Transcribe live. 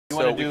You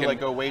want to do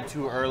like a way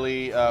too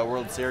early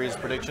World Series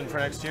prediction for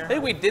next year? I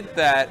think we did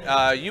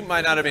that. You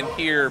might not have been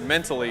here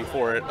mentally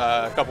for it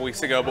a couple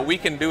weeks ago, but we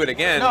can do it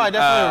again. No, I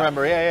definitely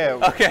remember. Yeah,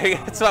 yeah. Okay,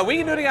 so we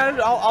can do it again.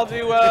 I'll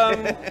do.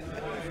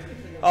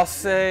 I'll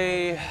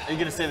say. Are you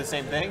gonna say the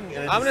same thing?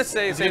 I'm gonna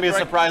say. It's gonna be a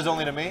surprise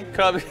only to me.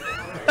 Cubs.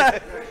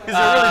 Because you're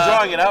really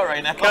drawing it out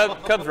right now.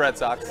 Cubs, Red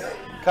Sox.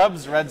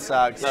 Cubs, Red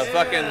Sox.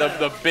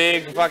 The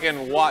big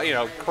fucking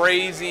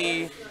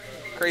crazy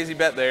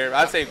bet there.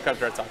 I'd say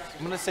Cubs, Red Sox.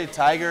 I'm gonna say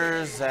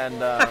Tigers,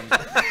 and I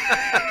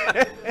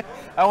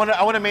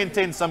want to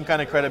maintain some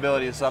kind of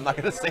credibility, so I'm not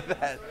gonna say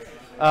that.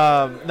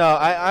 No,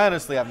 I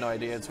honestly have no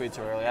idea. It's way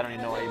too early. I don't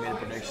even know why you made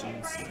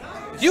predictions.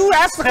 You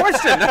asked the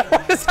question.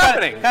 What is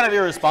happening? Kind of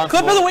irresponsible.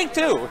 Clip of the week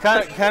too.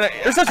 Kind of.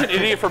 You're such an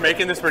idiot for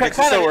making this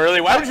prediction so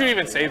early. Why would you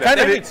even say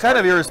that? Kind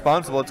of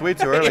irresponsible. It's way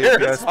too early.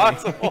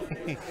 Irresponsible. I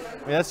mean,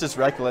 that's just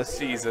reckless.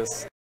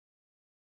 Jesus.